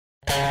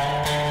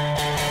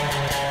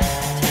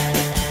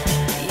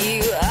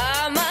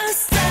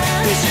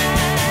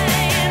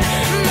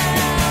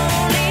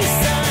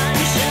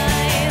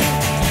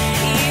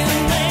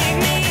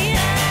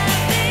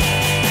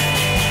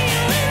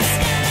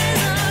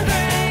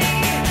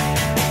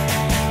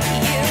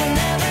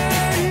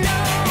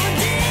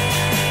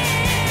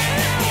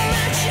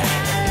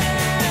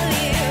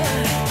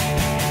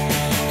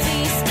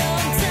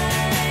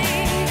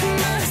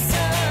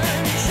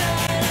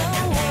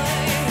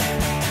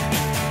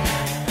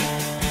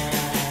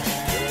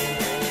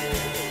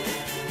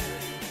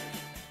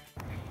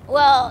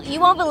Well, you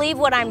won't believe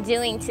what I'm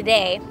doing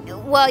today.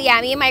 Well,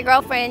 yeah, me and my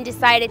girlfriend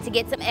decided to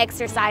get some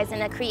exercise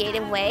in a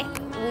creative way.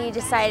 We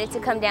decided to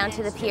come down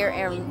to the pier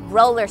and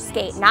roller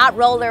skate, not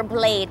roller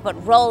blade, but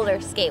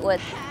roller skate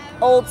with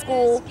old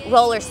school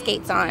roller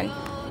skates on.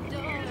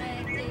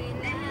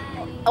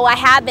 Oh, I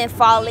have been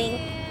falling.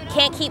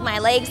 Can't keep my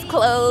legs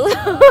closed.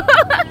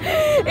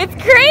 It's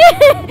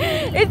crazy.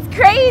 It's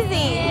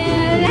crazy.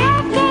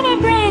 I've got a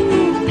brand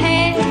new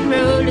pair of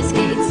roller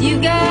skates.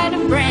 You got a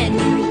brand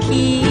new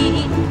key.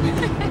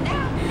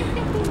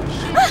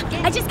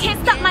 I just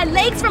can't stop my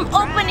legs from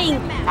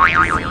opening.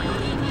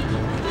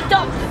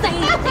 Don't say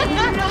anything.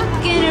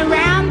 Looking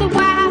around the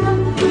wild,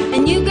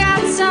 and you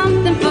got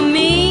something for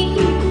me.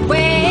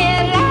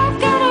 Well, I've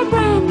got a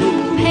brand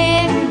new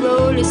pair of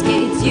roller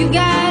skates. You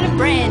got a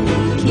brand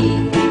new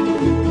key.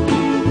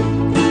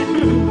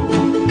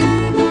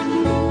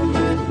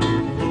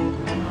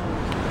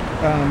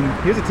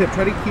 Here's a tip.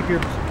 Try to keep your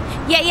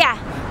Yeah.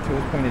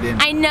 toes pointed in.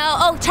 I know.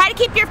 Oh, try to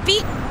keep your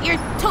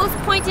toes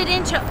pointed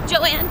in,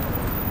 Joanne.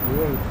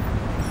 Whoa.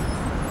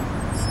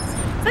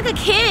 It's like a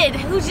kid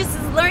who just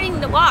is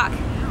learning to walk.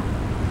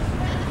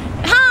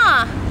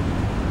 Huh?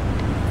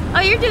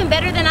 Oh, you're doing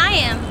better than I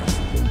am.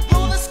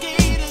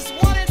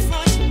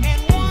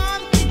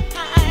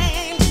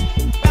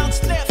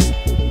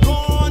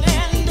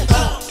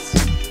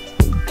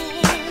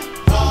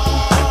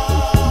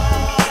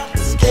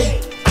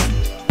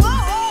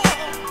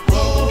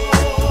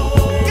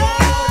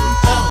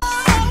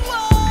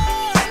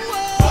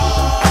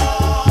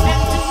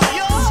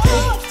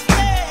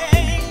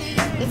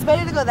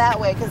 That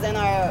way, because then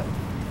our...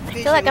 I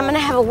feel like I'm gonna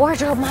have a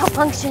wardrobe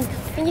malfunction.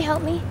 Can you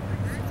help me?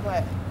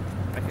 What?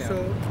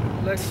 So,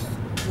 let's...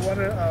 You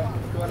wanna...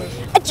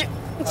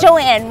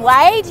 Joanne,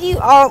 why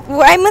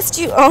must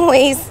you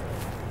always...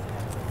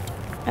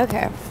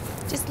 Okay.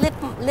 Just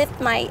lift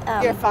my...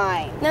 You're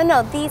fine.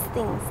 No, these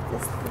things.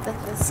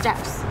 The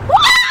straps.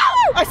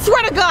 Whoa! I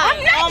swear to God!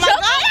 I'm not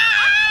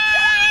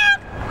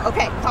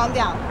joking! Okay, calm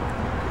down.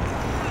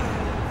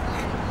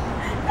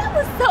 That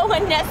was so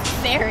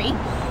unnecessary.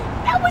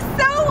 That was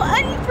so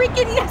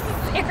unfreaking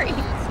necessary.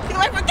 Get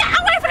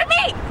away from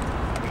me!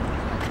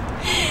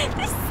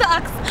 This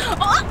sucks.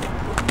 Oh,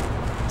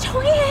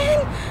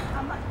 Joanne!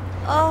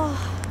 Oh,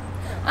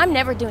 I'm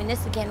never doing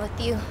this again with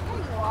you.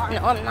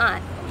 No, I'm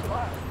not.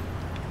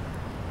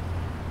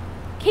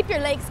 Keep your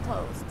legs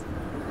closed.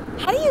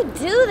 How do you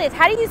do this?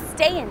 How do you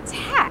stay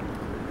intact?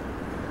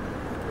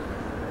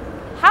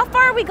 How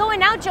far are we going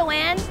now,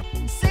 Joanne?